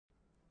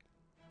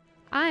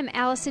I'm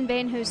Allison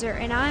Van Hooser,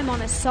 and I am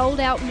on a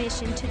sold-out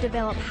mission to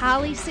develop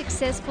highly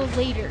successful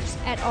leaders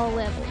at all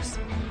levels.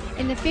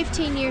 In the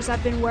 15 years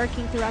I've been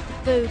working throughout the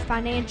food,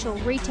 financial,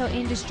 retail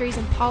industries,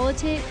 and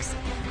politics,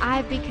 I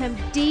have become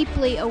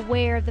deeply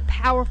aware of the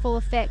powerful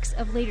effects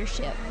of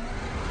leadership.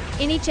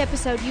 In each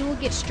episode, you will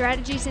get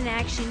strategies and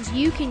actions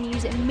you can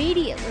use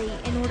immediately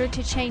in order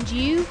to change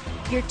you,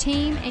 your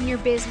team, and your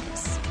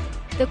business.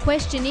 The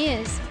question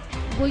is,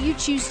 will you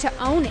choose to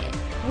own it?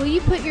 Will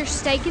you put your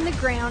stake in the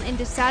ground and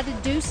decide to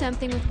do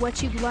something with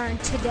what you've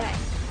learned today?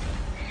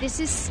 This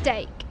is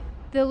Stake,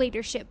 the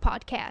Leadership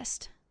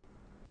Podcast.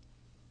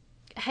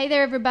 Hey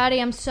there,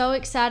 everybody. I'm so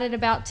excited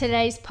about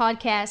today's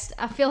podcast.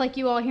 I feel like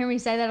you all hear me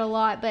say that a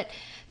lot, but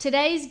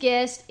today's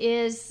guest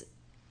is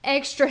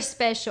extra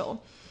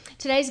special.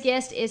 Today's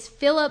guest is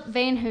Philip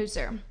Van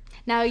Hooser.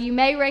 Now, you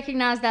may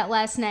recognize that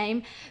last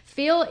name.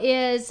 Phil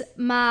is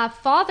my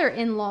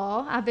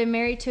father-in-law. I've been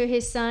married to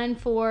his son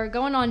for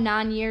going on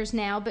 9 years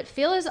now, but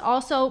Phil is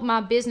also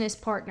my business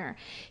partner.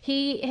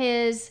 He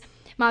is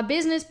my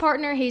business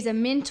partner. He's a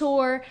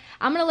mentor.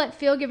 I'm going to let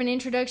Phil give an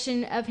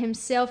introduction of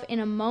himself in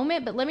a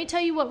moment, but let me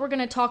tell you what we're going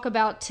to talk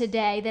about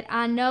today that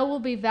I know will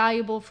be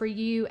valuable for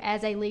you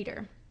as a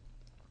leader.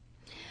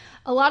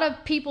 A lot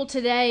of people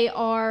today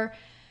are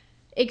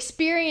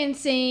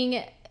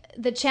experiencing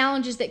the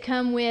challenges that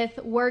come with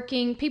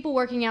people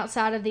working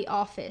outside of the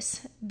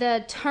office.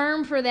 The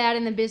term for that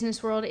in the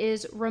business world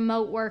is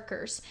remote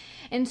workers.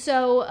 And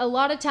so a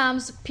lot of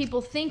times people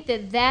think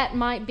that that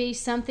might be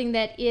something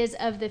that is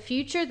of the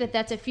future,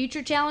 that's a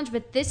future challenge,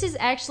 but this is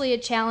actually a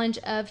challenge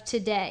of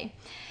today.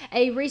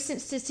 A recent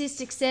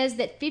statistic says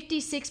that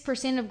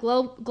 56% of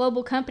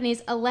global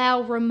companies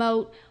allow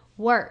remote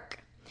work.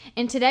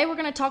 And today we're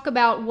going to talk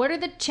about what are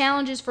the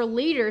challenges for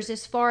leaders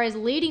as far as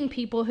leading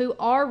people who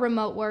are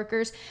remote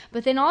workers,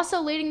 but then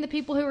also leading the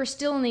people who are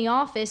still in the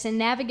office and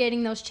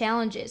navigating those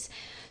challenges.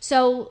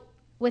 So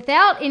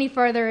without any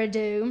further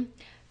ado,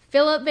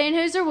 Philip Van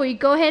Hooser, will you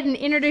go ahead and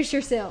introduce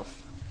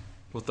yourself?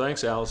 Well,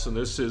 thanks, Allison.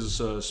 This is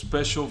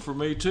special for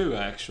me too,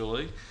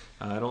 actually.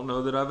 I don't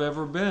know that I've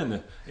ever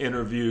been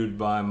interviewed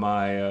by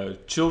my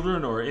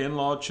children or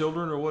in-law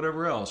children or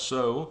whatever else.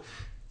 So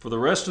for the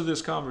rest of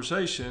this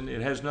conversation, it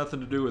has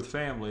nothing to do with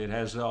family. It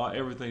has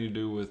everything to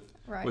do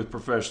with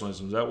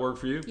professionalism. Does that work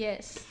for you?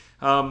 Yes.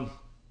 From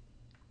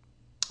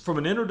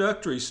an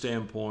introductory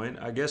standpoint,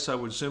 I guess I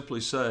would simply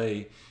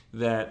say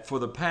that for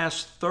the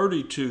past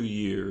 32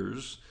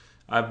 years,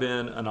 I've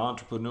been an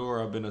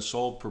entrepreneur. I've been a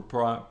sole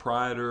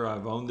proprietor.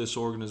 I've owned this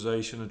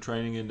organization, a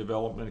training and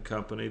development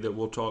company that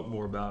we'll talk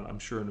more about, I'm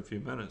sure, in a few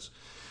minutes.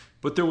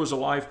 But there was a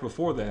life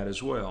before that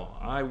as well.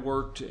 I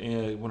worked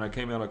when I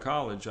came out of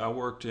college, I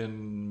worked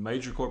in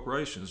major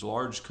corporations,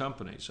 large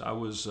companies. I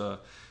was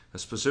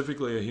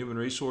specifically a human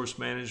resource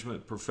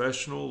management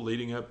professional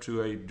leading up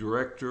to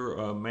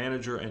a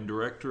manager and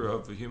director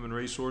of human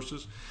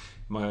resources.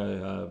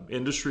 My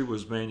industry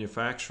was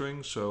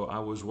manufacturing, so I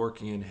was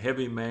working in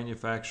heavy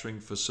manufacturing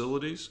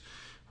facilities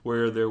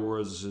where there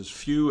was as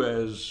few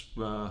as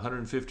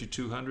 150,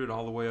 200,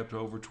 all the way up to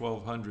over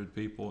 1,200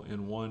 people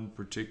in one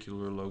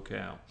particular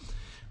locale.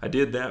 I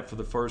did that for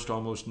the first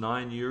almost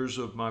 9 years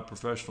of my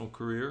professional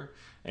career,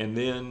 and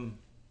then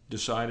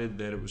decided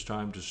that it was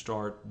time to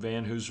start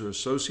Van Hooser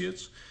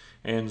Associates.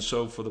 And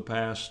so for the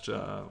past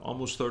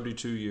almost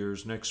 32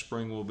 years, next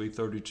spring will be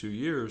 32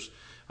 years,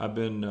 I've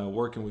been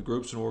working with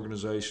groups and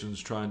organizations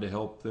trying to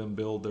help them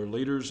build their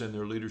leaders and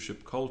their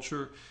leadership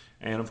culture.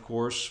 And of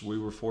course, we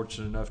were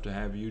fortunate enough to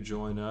have you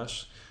join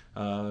us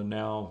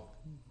now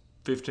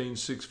 15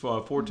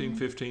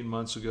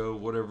 months ago,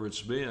 whatever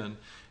it's been.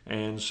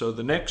 And so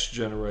the next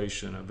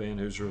generation of Van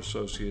Hooser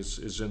Associates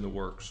is in the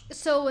works.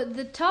 So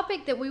the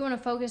topic that we want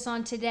to focus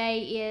on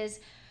today is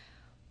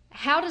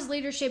how does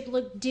leadership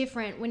look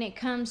different when it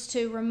comes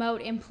to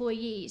remote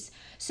employees?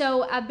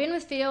 So I've been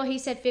with Phil, he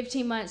said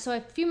 15 months. So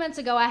a few months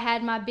ago, I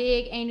had my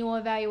big annual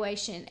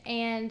evaluation.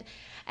 And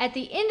at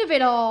the end of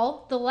it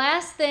all,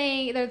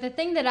 the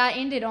thing that I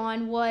ended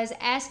on was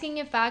asking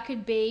if I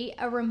could be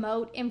a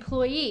remote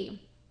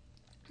employee.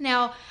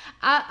 Now,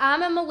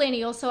 I'm a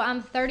millennial, so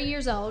I'm 30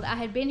 years old. I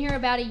had been here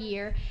about a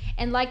year,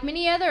 and like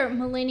many other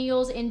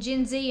millennials and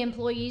Gen Z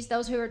employees,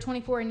 those who are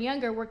 24 and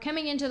younger, we're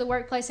coming into the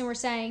workplace and we're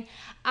saying,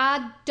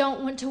 I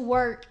don't want to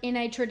work in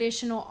a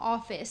traditional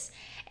office.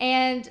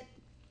 And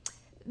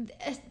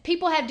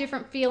people have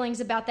different feelings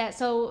about that.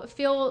 So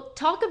Phil,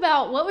 talk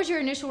about what was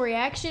your initial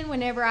reaction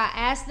whenever I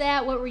asked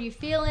that? What were you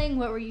feeling?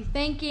 What were you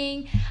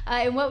thinking?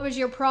 And what was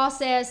your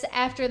process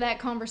after that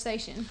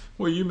conversation?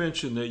 Well, you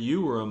mentioned that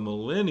you were a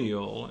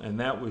millennial and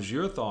that was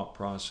your thought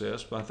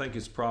process, but I think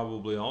it's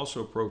probably also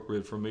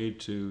appropriate for me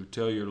to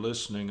tell your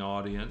listening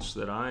audience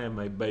that I am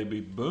a baby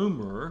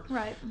boomer.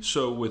 Right.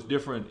 So with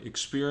different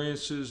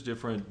experiences,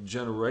 different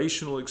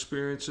generational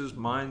experiences,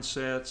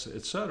 mindsets,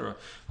 etc.,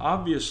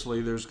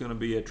 obviously there's going to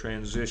be a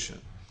transition.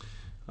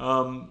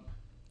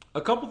 A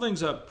couple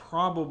things that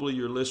probably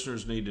your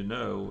listeners need to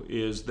know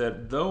is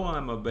that though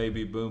I'm a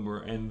baby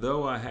boomer and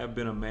though I have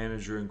been a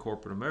manager in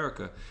corporate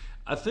America,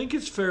 I think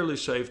it's fairly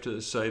safe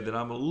to say that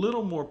I'm a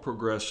little more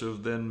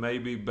progressive than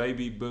maybe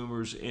baby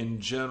boomers in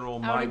general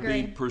might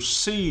be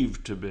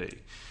perceived to be.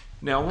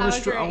 Now, I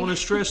want to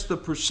stress the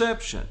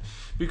perception,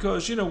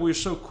 because, we're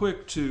so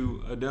quick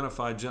to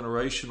identify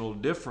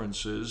generational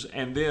differences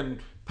and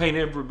then paint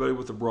everybody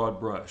with a broad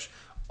brush.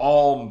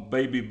 All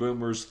baby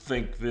boomers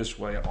think this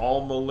way.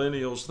 All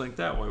millennials think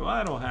that way. Well,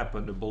 I don't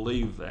happen to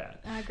believe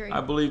that. I agree.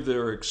 I believe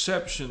there are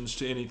exceptions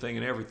to anything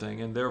and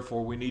everything, and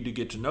therefore we need to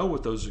get to know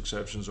what those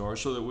exceptions are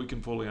so that we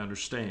can fully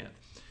understand.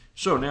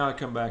 So now I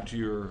come back to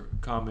your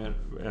comment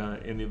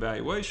in the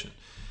evaluation.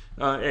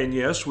 And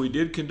yes, we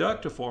did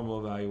conduct a formal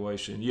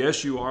evaluation.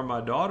 Yes, you are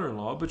my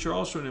daughter-in-law, but you're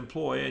also an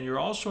employee, and you're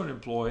also an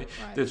employee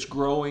that's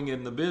growing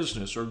in the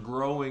business or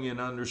growing in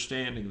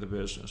understanding the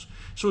business.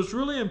 So it's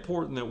really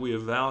important that we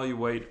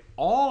evaluate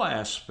all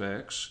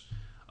aspects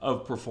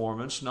of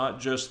performance, not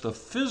just the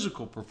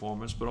physical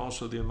performance, but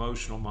also the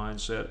emotional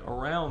mindset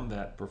around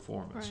that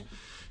performance. Right.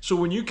 So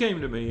when you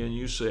came to me and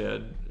you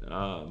said,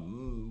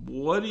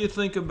 what do you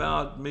think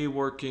about me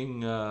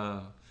working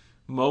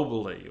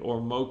mobily or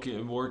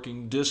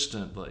working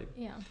distantly?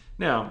 Yeah.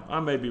 Now,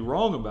 I may be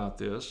wrong about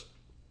this,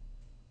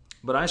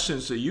 but I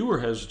sense that you were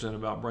hesitant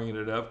about bringing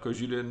it up because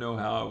you didn't know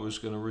how I was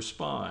going to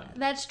respond.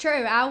 That's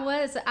true. I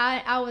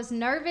was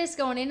nervous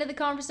going into the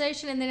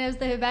conversation, and then as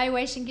the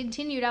evaluation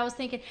continued, I was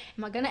thinking,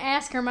 am I going to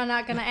ask or am I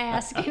not going to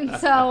ask? And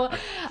so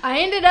I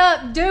ended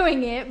up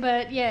doing it,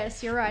 but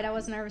yes, you're right. I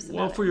was nervous about it.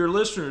 Well, for your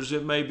listeners,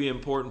 it may be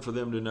important for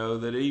them to know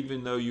that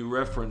even though you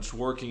reference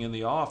working in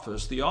the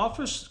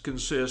office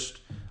consists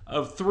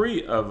of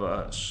 3 of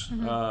us.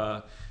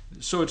 Mm-hmm.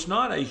 So it's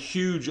not a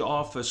huge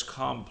office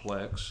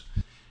complex.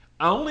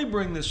 I only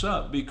bring this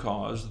up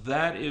because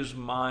that is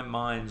my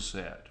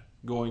mindset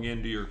going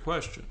into your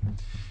question.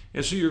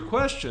 And so your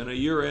question, a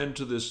year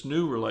into this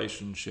new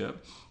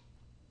relationship,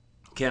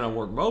 can I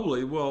work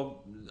mobily?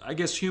 Well, I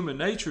guess human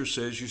nature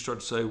says you start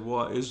to say,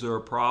 well, is there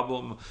a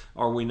problem?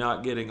 Are we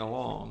not getting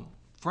along?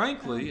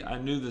 Frankly, I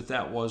knew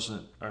that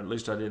wasn't, or at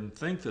least I didn't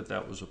think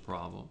that was a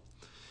problem.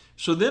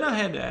 So then I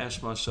had to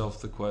ask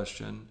myself the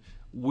question,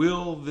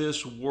 will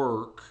this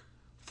work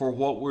for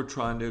what we're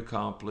trying to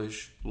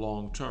accomplish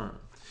long term?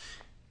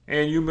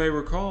 And you may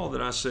recall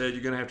that I said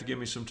you're going to have to give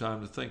me some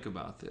time to think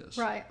about this.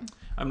 Right.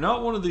 I'm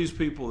not one of these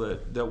people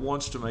that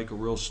wants to make a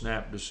real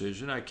snap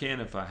decision. I can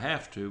if I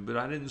have to, but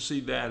I didn't see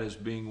that as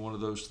being one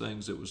of those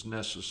things that was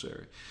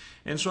necessary.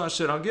 And so I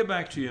said, I'll get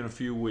back to you in a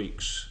few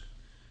weeks.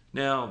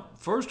 Now,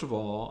 first of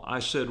all, I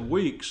said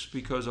weeks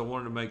because I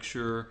wanted to make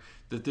sure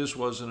that this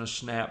wasn't a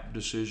snap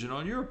decision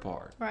on your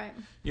part. Right.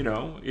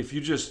 If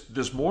you just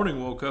this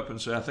morning woke up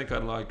and say, I think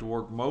I'd like to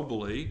work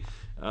mobily,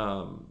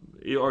 are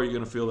you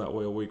going to feel that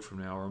way a week from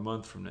now or a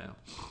month from now?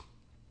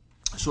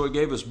 So it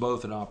gave us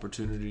both an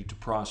opportunity to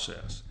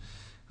process.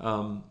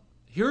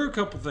 Here are a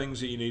couple things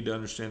that you need to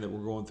understand that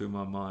were going through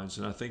my minds,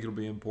 and I think it'll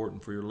be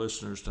important for your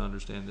listeners to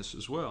understand this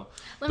as well.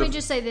 Let me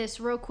just say this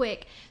real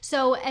quick.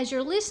 So as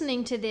you're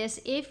listening to this,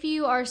 if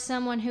you are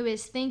someone who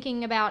is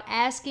thinking about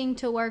asking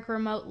to work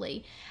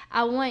remotely,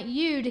 I want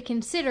you to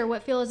consider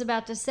what Phil is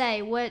about to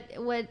say, what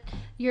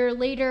your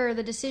leader or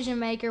the decision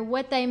maker,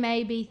 what they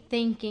may be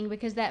thinking,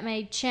 because that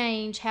may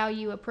change how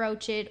you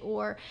approach it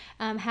or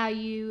how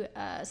you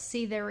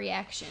see their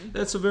reaction.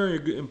 That's a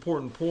very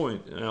important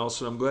point,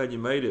 Allison. I'm glad you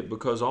made it,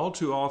 because all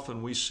too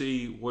often we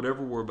see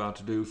whatever we're about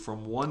to do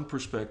from one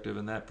perspective,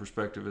 and that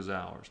perspective is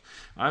ours.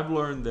 I've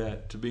learned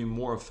that to be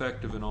more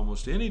effective in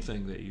almost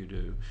anything that you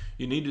do,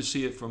 you need to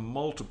see it from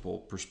multiple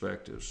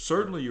perspectives.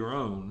 Certainly your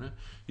own.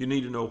 You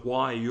need to know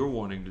why you're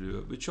wanting to do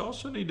it, but you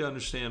also need to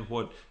understand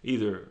what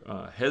either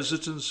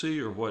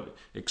hesitancy or what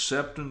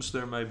acceptance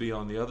there may be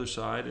on the other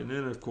side. And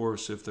then, of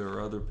course, if there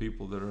are other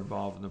people that are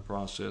involved in the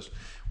process,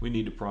 we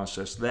need to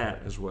process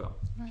that as well.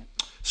 Right.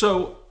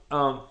 So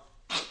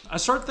I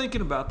start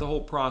thinking about the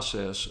whole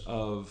process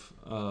of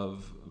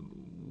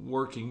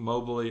working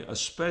mobily,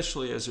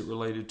 especially as it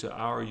related to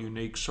our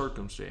unique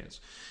circumstance.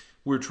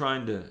 We're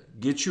trying to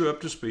get you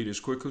up to speed as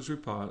quickly as we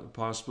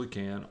possibly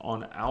can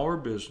on our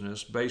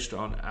business based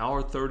on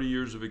our 30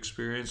 years of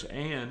experience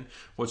and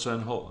what's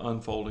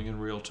unfolding in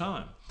real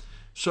time.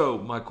 So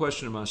my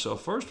question to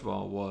myself, first of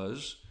all,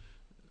 was,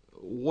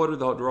 what are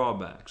the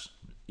drawbacks?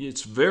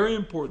 It's very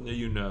important that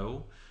you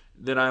know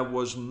that I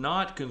was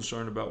not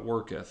concerned about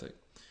work ethic.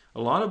 A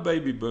lot of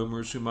baby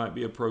boomers who might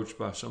be approached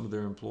by some of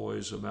their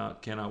employees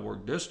about, can I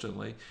work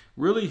distantly,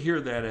 really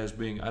hear that as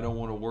being, I don't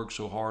want to work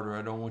so hard, or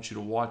I don't want you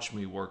to watch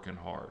me working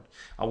hard.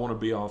 I want to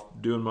be off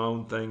doing my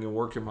own thing and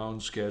working my own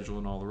schedule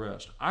and all the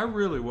rest. I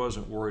really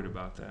wasn't worried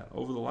about that.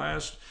 Over the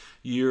last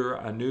year,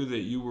 I knew that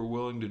you were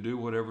willing to do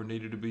whatever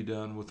needed to be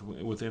done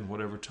within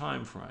whatever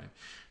time frame.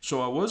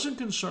 So I wasn't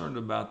concerned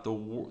about the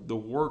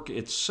work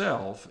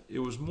itself. It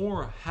was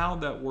more how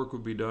that work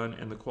would be done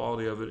and the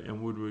quality of it,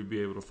 and would we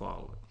be able to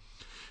follow it.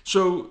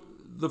 So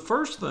the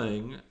first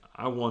thing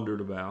I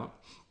wondered about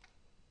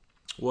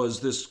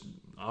was this,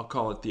 I'll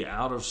call it the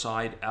out of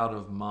sight, out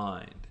of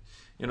mind.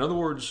 In other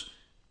words,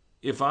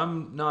 if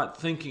I'm not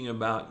thinking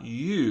about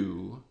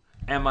you,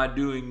 am I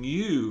doing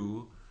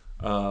you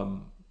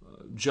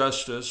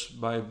justice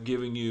by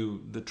giving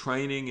you the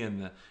training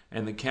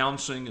and the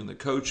counseling and the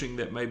coaching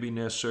that may be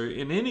necessary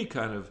in any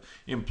kind of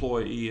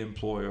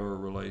employee-employer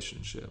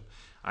relationship.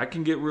 I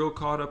can get real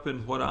caught up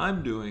in what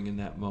I'm doing in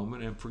that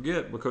moment and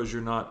forget, because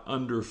you're not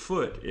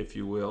underfoot, if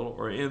you will,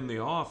 or in the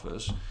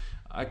office,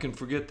 I can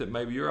forget that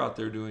maybe you're out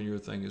there doing your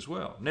thing as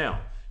well.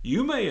 Now,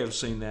 you may have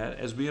seen that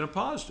as being a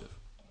positive.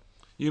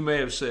 You may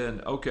have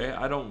said, okay,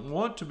 I don't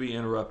want to be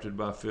interrupted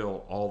by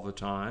Phil all the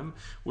time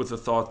with a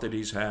thought that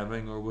he's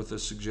having or with a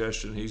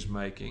suggestion he's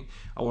making.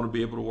 I want to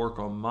be able to work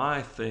on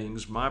my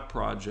things, my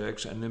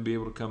projects, and then be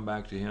able to come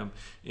back to him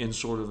in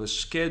sort of a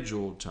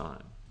scheduled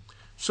time.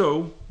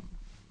 So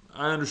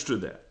I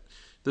understood that.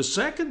 The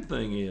second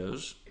thing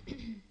is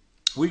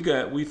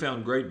we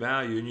found great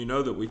value, and you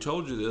know that we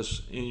told you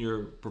this in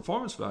your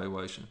performance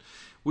evaluation.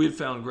 We had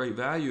found great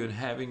value in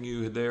having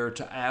you there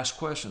to ask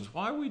questions.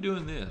 Why are we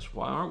doing this?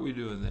 Why aren't we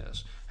doing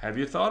this? Have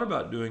you thought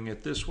about doing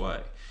it this way?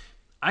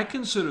 I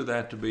consider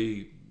that to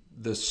be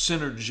the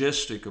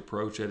synergistic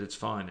approach at its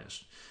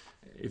finest.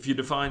 If you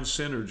define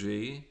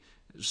synergy,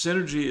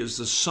 synergy is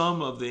the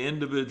sum of the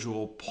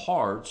individual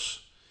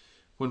parts,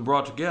 when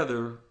brought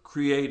together,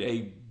 create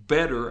a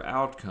better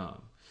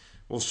outcome.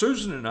 Well,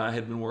 Susan and I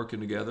had been working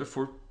together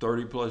for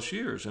 30 plus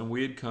years, and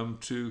we had come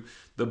to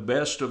the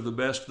best of the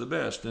best of the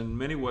best. In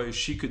many ways,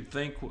 she could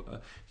think,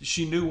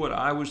 she knew what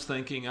I was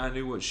thinking, I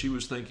knew what she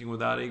was thinking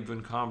without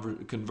even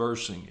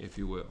conversing, if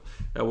you will.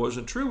 That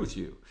wasn't true with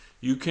you.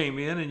 You came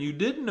in and you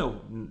didn't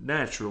know,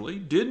 naturally,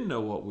 didn't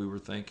know what we were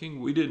thinking.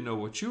 We didn't know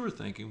what you were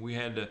thinking. We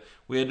had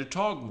to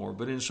talk more.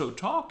 But in so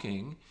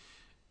talking,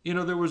 you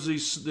know, there was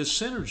this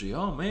synergy.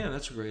 Oh, man,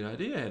 that's a great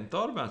idea. I hadn't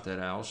thought about that,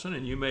 Allison.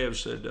 And you may have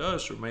said to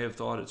us, or may have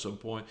thought at some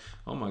point,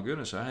 oh, my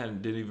goodness,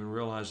 didn't even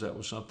realize that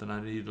was something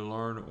I needed to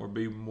learn or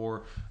be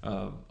more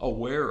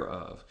aware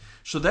of.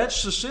 So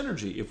that's the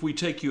synergy. If we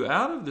take you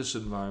out of this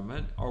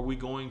environment, are we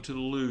going to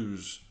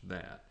lose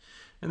that?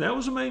 And that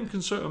was a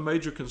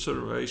major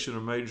consideration,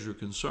 a major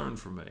concern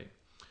for me.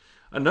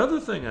 Another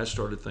thing I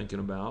started thinking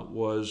about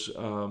was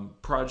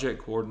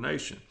project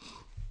coordination.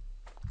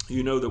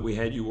 You know that we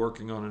had you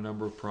working on a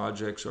number of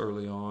projects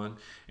early on,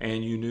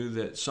 and you knew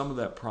that some of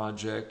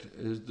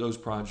those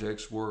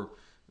projects were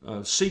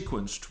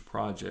sequenced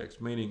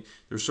projects, meaning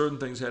there's certain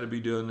things had to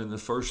be done in the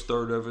first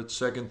third of it,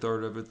 second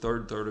third of it,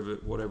 third third of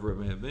it, whatever it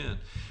may have been.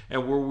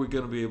 And were we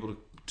going to be able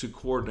to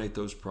coordinate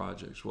those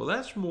projects? Well,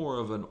 that's more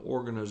of an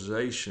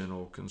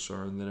organizational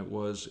concern than it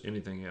was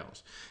anything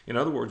else. In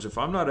other words, if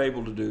I'm not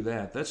able to do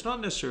that, that's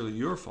not necessarily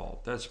your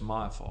fault, that's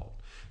my fault.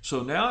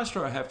 So now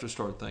I have to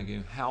start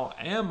thinking, how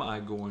am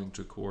I going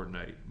to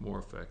coordinate more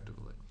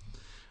effectively?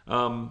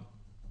 And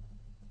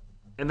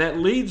that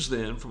leads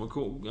then, from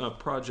a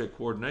project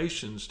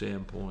coordination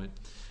standpoint,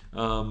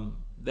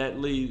 that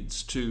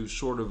leads to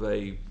sort of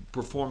a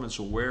performance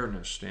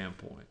awareness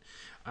standpoint.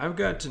 I've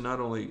got to not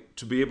only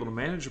to be able to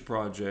manage a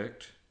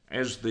project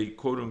as the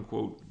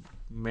quote-unquote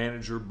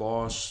manager,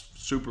 boss,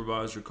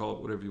 supervisor, call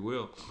it whatever you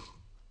will.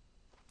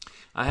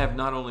 I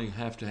not only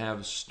have to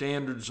have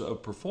standards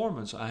of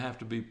performance, I have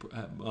to be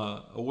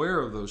aware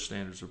of those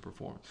standards of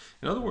performance.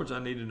 In other words, I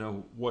need to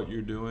know what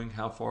you're doing,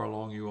 how far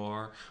along you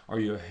are.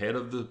 Are you ahead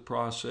of the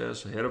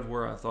process, ahead of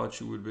where I thought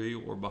you would be,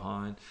 or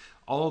behind?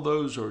 All of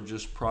those are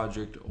just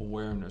project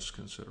awareness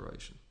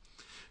consideration.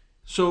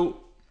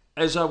 So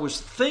as I was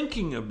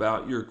thinking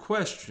about your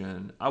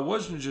question, I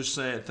wasn't just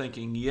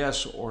thinking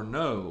yes or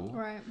no.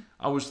 Right.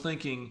 I was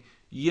thinking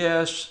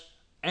yes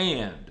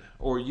and,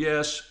 or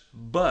yes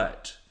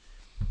but.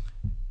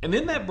 And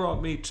then that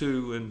brought me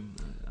to, and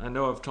I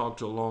know I've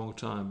talked a long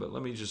time, but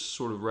let me just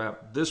sort of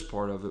wrap this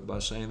part of it by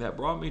saying that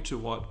brought me to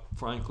what,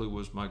 frankly,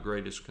 was my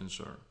greatest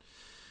concern.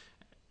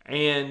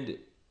 And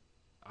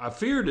I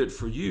feared it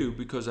for you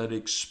because I'd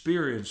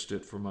experienced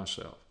it for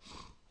myself.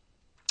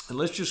 And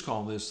let's just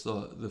call this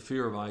the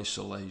fear of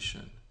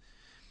isolation.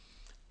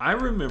 I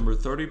remember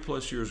 30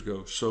 plus years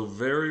ago so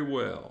very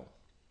well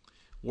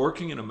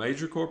working in a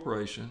major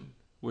corporation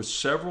with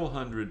several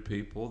hundred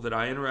people that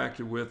I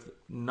interacted with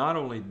not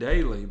only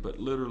daily, but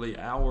literally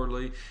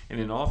hourly, and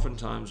then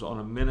oftentimes on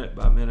a minute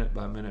by minute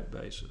by minute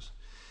basis.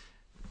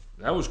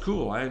 That was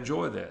cool. I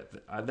enjoyed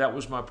that. That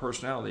was my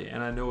personality,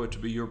 and I know it to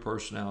be your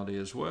personality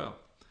as well.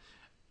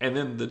 And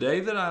then the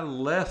day that I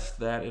left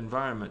that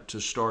environment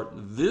to start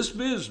this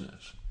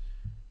business,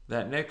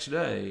 that next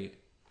day,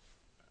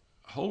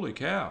 holy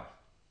cow,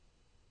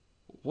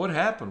 what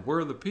happened? Where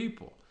are the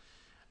people?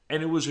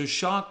 And it was a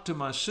shock to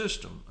my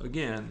system.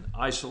 Again,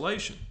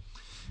 isolation.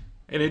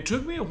 And it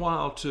took me a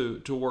while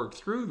to work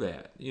through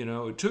that. You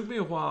know, it took me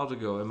a while to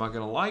go, am I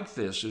going to like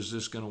this? Is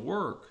this going to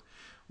work?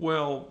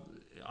 Well,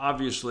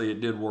 obviously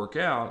it did work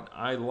out.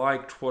 I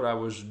liked what I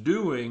was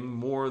doing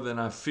more than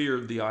I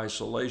feared the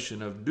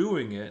isolation of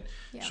doing it.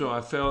 Yeah. So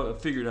I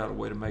figured out a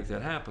way to make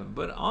that happen.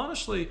 But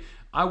honestly,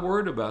 I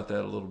worried about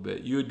that a little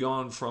bit. You had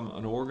gone from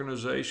an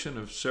organization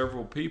of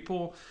several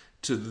people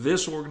to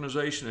this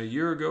organization a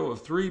year ago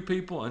of 3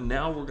 people, and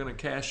now we're going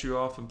to cast you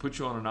off and put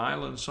you on an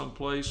island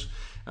someplace,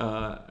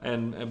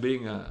 and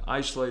being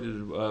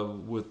isolated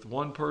with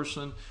one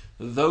person.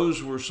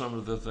 Those were some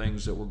of the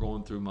things that were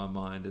going through my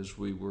mind as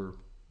we were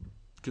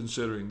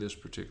considering this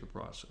particular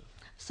process.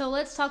 So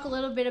let's talk a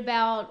little bit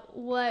about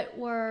what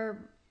were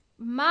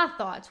my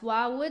thoughts.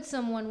 Why would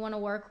someone want to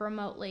work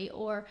remotely,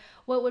 or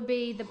what would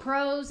be the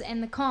pros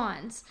and the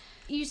cons?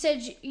 You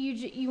said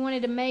you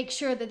wanted to make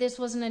sure that this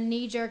wasn't a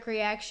knee-jerk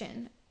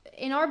reaction.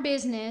 In our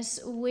business,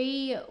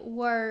 we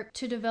work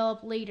to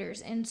develop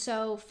leaders, and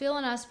so Phil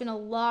and I spend a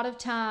lot of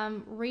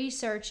time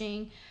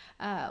researching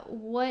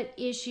what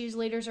issues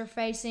leaders are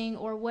facing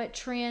or what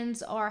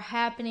trends are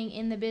happening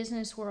in the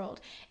business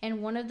world.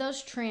 And one of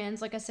those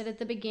trends, like I said at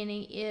the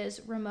beginning, is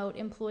remote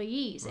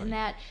employees. Right. And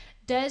that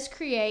does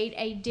create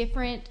a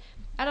different,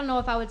 I don't know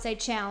if I would say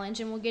challenge,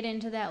 and we'll get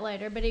into that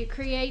later, but it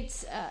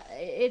creates,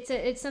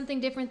 it's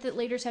something different that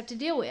leaders have to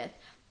deal with.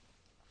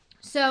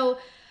 So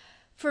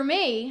for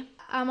me,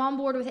 I'm on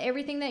board with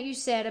everything that you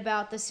said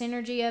about the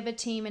synergy of a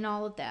team and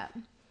all of that.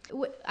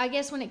 I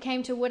guess when it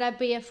came to would I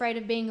be afraid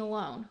of being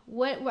alone,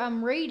 what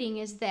I'm reading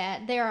is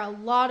that there are a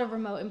lot of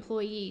remote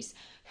employees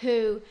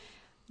who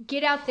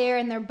get out there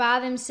and they're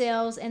by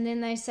themselves, and then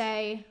they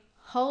say,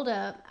 hold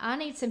up, I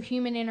need some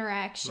human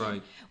interaction,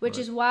 right, which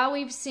is why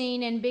we've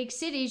seen in big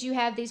cities you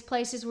have these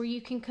places where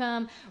you can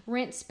come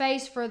rent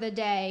space for the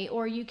day,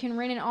 or you can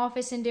rent an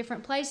office in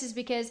different places,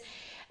 because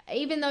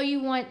even though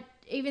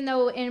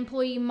an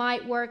employee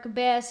might work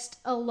best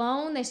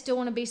alone, they still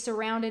want to be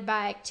surrounded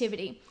by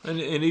activity. And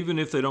even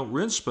if they don't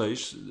rent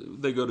space,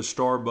 they go to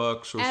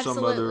Starbucks or Absolutely.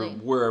 some other,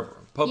 wherever.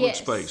 Public Yes.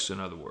 space, in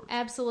other words.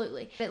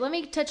 Absolutely. But let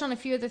me touch on a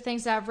few other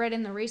things that I've read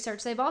in the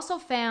research. They've also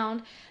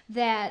found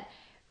that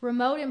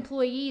remote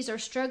employees are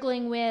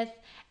struggling with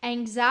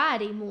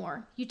anxiety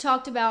more. You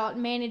talked about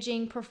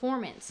managing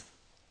performance.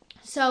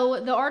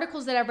 So the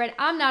articles that I've read,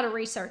 I'm not a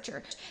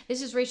researcher.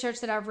 This is research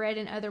that I've read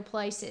in other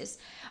places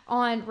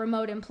on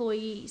remote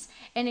employees.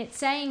 And it's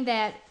saying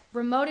that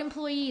remote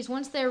employees,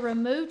 once they're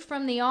removed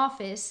from the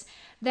office,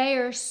 they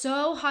are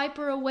so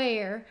hyper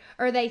aware,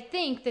 or they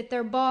think that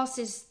their boss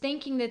is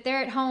thinking that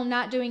they're at home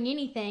not doing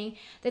anything,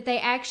 that they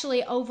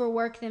actually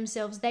overwork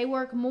themselves. They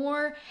work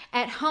more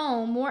at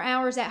home, more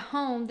hours at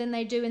home than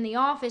they do in the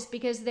office,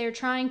 because they're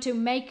trying to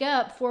make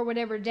up for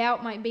whatever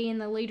doubt might be in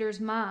the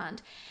leader's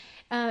mind.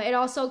 It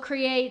also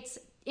creates,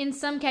 in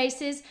some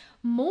cases,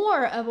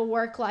 more of a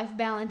work-life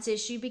balance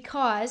issue,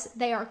 because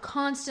they are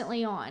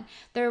constantly on.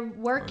 They're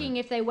working,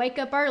 if they wake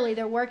up early,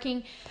 they're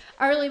working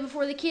early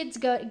before the kids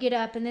get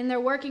up, and then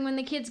they're working when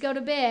the kids go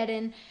to bed,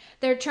 and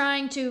they're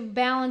trying to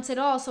balance it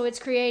all. So it's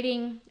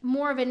creating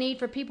more of a need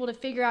for people to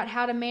figure out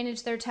how to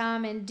manage their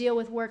time and deal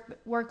with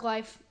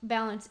work-life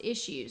balance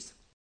issues.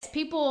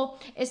 People,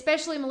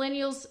 especially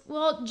millennials,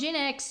 well, Gen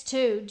X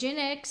too, Gen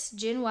X,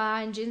 Gen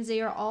Y, and Gen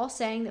Z are all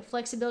saying that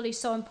flexibility is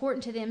so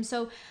important to them.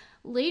 So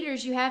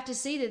leaders, you have to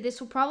see that this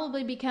will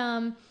probably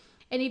become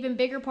an even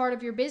bigger part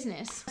of your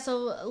business. So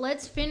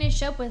let's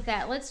finish up with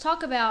that. Let's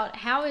talk about,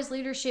 how is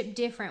leadership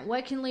different?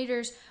 What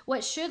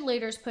should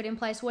leaders put in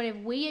place? What have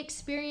we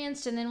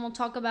experienced? And then we'll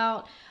talk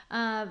about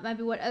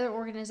maybe what other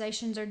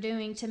organizations are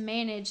doing to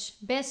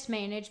best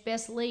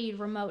lead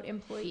remote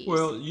employees.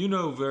 Well, you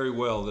know very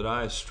well that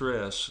I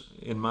stress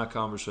in my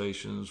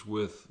conversations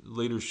with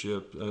leaders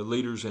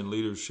and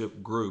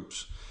leadership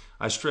groups,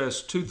 I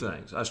stress 2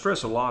 things. I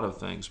stress a lot of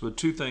things, but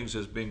 2 things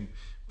as being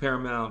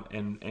paramount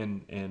and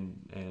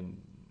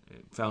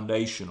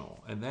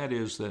foundational, and that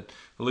is that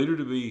a leader,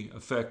 to be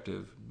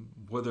effective,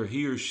 whether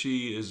he or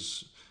she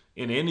is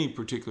in any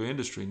particular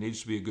industry,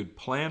 needs to be a good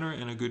planner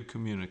and a good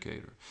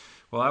communicator.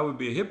 Well, I would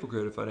be a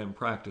hypocrite if I didn't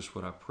practice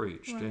what I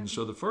preached. Right. And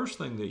so the first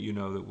thing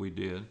that we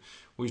did,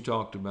 we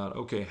talked about,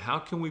 okay, how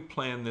can we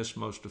plan this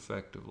most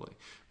effectively?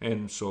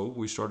 And so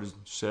we started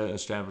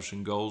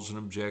establishing goals and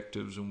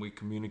objectives, and we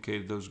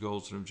communicated those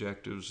goals and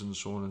objectives and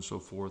so on and so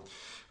forth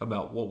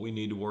about what we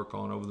need to work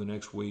on over the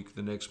next week,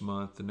 the next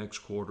month, the next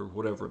quarter,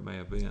 whatever it may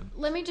have been.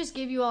 Let me just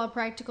give you all a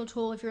practical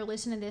tool if you're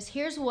listening to this.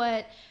 Here's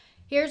what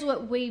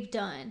we've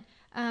done.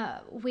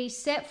 We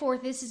set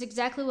forth, this is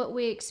exactly what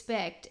we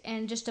expect,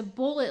 and just a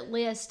bullet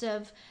list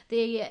of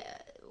the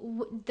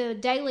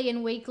daily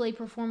and weekly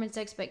performance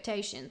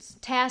expectations,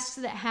 tasks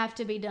that have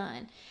to be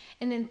done.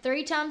 And then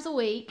 3 times a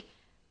week,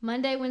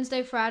 Monday,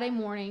 Wednesday, Friday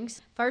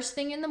mornings, first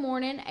thing in the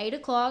morning, 8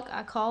 o'clock,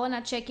 I call and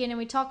I check in and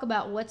we talk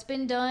about what's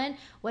been done,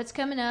 what's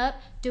coming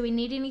up, do we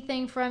need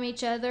anything from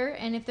each other,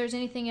 and if there's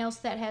anything else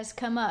that has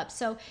come up.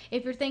 So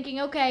if you're thinking,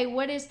 okay,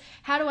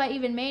 how do I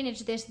even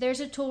manage this?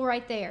 There's a tool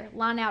right there.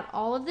 Line out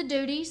all of the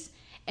duties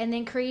and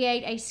then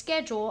create a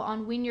schedule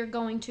on when you're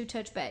going to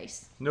touch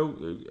base.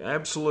 No,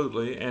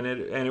 absolutely, and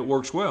it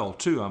works well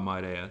too, I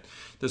might add.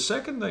 The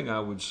second thing I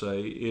would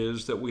say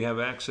is that we have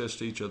access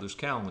to each other's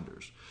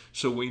calendars.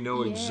 so we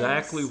know Yes.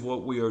 exactly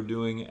what we are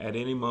doing at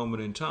any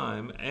moment in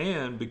time.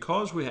 And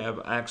because we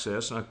have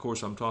access, and of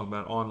course I'm talking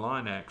about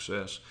online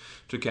access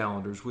to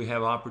calendars, we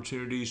have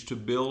opportunities to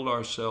build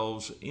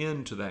ourselves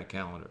into that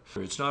calendar.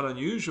 It's not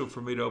unusual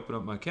for me to open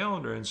up my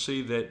calendar and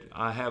see that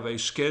I have a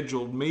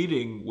scheduled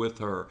meeting with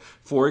her.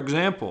 For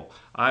example,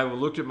 I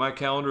looked at my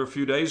calendar a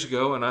few days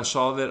ago and I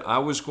saw that I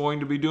was going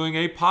to be doing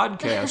a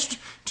podcast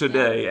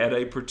today at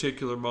a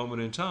particular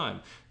moment in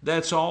time.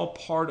 That's all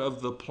part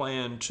of the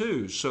plan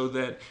too, so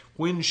that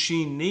when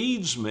she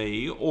needs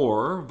me,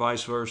 or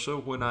vice versa,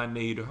 when I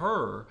need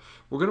her,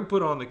 we're going to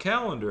put on the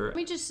calendar. Let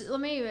me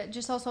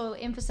just also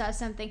emphasize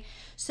something.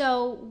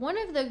 So one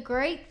of the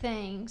great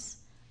things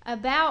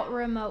about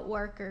remote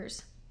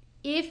workers,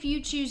 if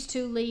you choose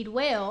to lead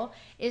well,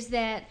 is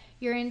that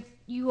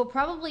you will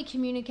probably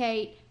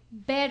communicate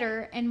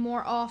better and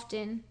more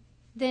often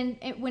than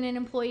when an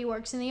employee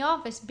works in the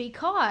office,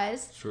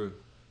 because True.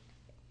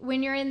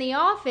 when you're in the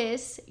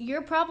office,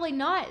 you're probably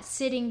not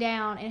sitting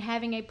down and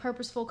having a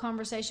purposeful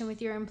conversation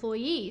with your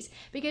employees,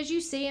 because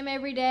you see them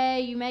every day.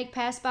 You make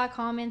pass-by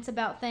comments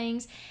about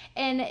things,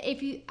 and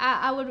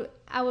I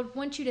would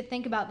want you to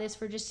think about this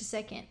for just a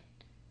second.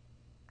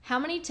 How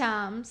many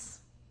times,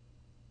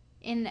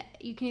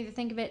 you can either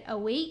think of it a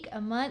week,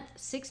 a month,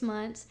 6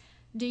 months,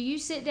 do you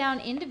sit down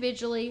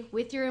individually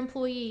with your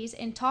employees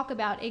and talk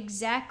about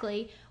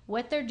exactly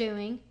what they're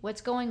doing,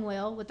 what's going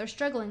well, what they're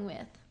struggling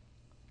with?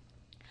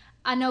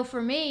 I know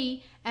for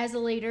me, as a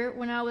leader,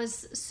 when I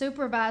was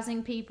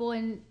supervising people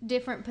in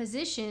different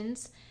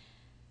positions,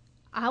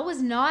 I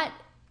was not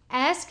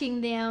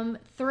asking them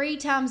 3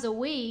 times a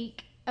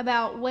week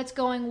about what's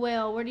going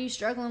well, what are you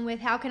struggling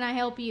with, how can I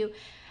help you?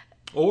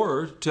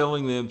 Or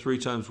telling them 3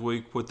 times a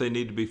week what they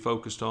need to be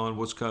focused on,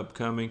 what's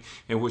upcoming,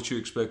 and what you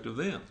expect of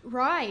them.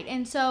 Right.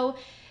 And so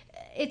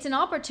it's an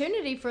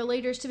opportunity for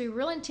leaders to be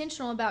real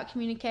intentional about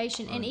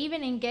communication, and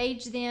even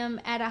engage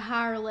them at a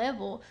higher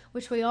level,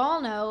 which we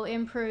all know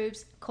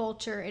improves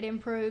culture, it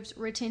improves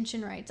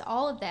retention rates,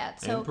 all of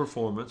that. So and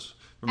performance.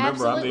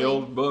 Remember, Absolutely.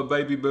 I'm the old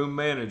baby boom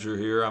manager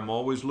here. I'm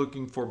always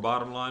looking for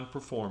bottom line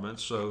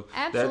performance, so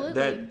Absolutely.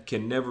 that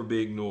can never be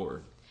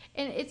ignored.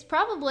 And it's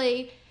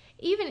probably,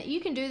 even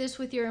you can do this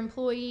with your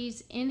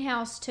employees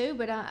in-house too,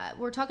 but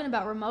we're talking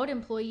about remote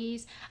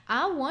employees.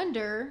 I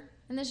wonder,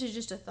 and this is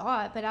just a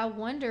thought, but I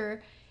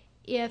wonder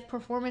if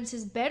performance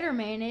is better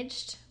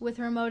managed with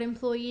remote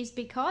employees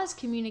because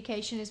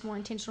communication is more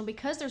intentional,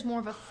 because there's more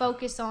of a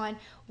focus on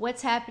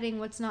what's happening,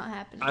 what's not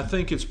happening. I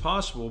think it's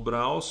possible, but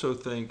I also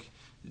think,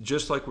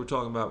 just like we're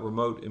talking about,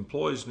 remote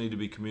employees need to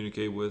be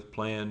communicated with,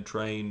 planned,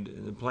 trained,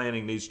 and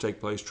planning needs to take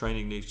place,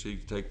 training needs to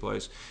take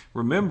place.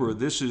 Remember,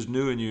 this is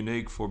new and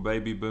unique for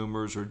baby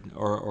boomers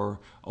or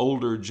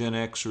older Gen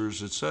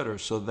Xers, etc.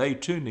 So they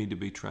too need to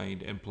be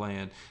trained and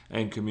planned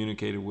and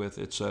communicated with,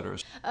 etc.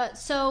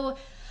 So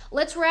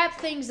let's wrap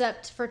things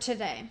up for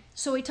today.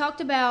 So we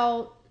talked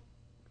about,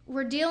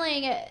 we're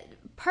dealing,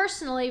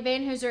 personally,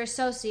 Van Hooser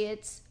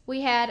Associates,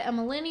 we had a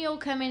millennial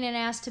come in and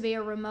ask to be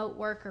a remote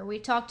worker. We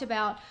talked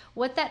about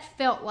what that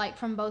felt like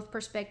from both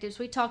perspectives.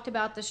 We talked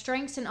about the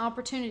strengths and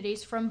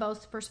opportunities from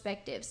both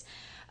perspectives.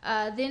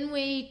 Then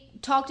we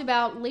talked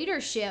about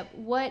leadership.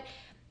 What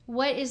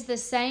is the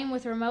same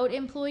with remote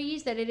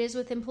employees that it is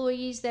with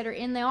employees that are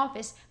in the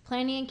office?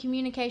 Planning and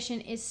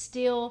communication is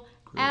still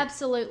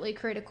absolutely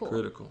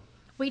critical.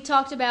 We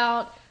talked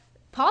about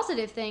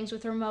positive things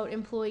with remote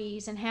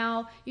employees and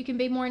how you can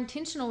be more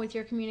intentional with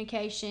your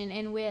communication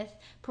and with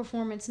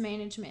performance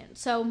management.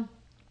 So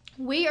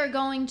we are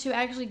going to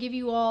actually give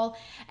you all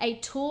a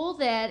tool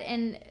that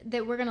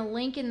we're going to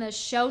link in the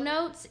show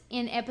notes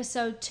in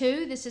episode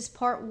 2. This is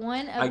part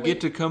 1 of I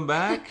get to come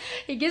back?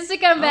 He gets to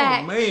come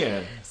back. Oh,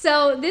 man.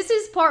 So this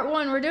is part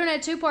 1. We're doing a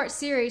 2-part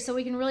series so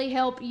we can really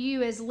help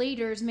you as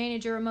leaders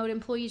manage your remote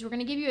employees. We're going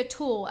to give you a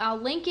tool. I'll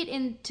link it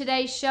in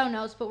today's show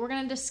notes, but we're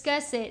going to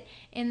discuss it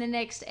in the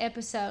next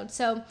episode.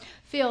 So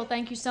Phil,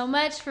 thank you so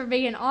much for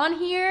being on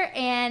here,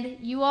 and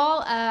you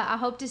all, I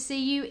hope to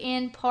see you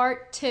in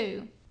part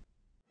 2.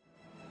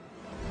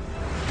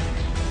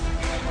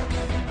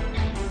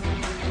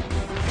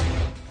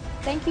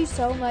 Thank you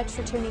so much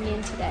for tuning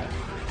in today.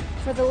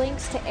 For the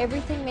links to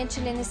everything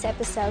mentioned in this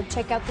episode,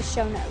 check out the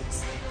show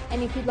notes.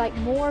 And if you'd like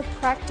more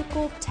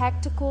practical,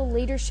 tactical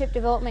leadership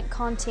development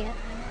content,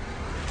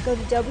 go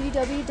to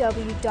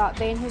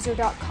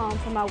www.vanhooser.com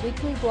for my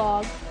weekly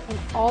blog and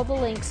all the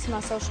links to my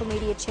social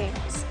media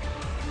channels.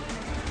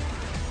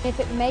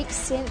 If it makes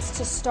sense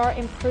to start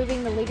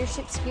improving the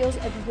leadership skills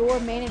of your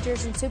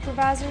managers and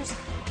supervisors,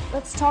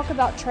 let's talk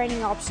about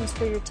training options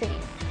for your team.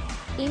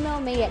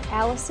 Email me at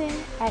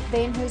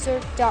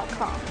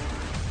allison@vanhooser.com.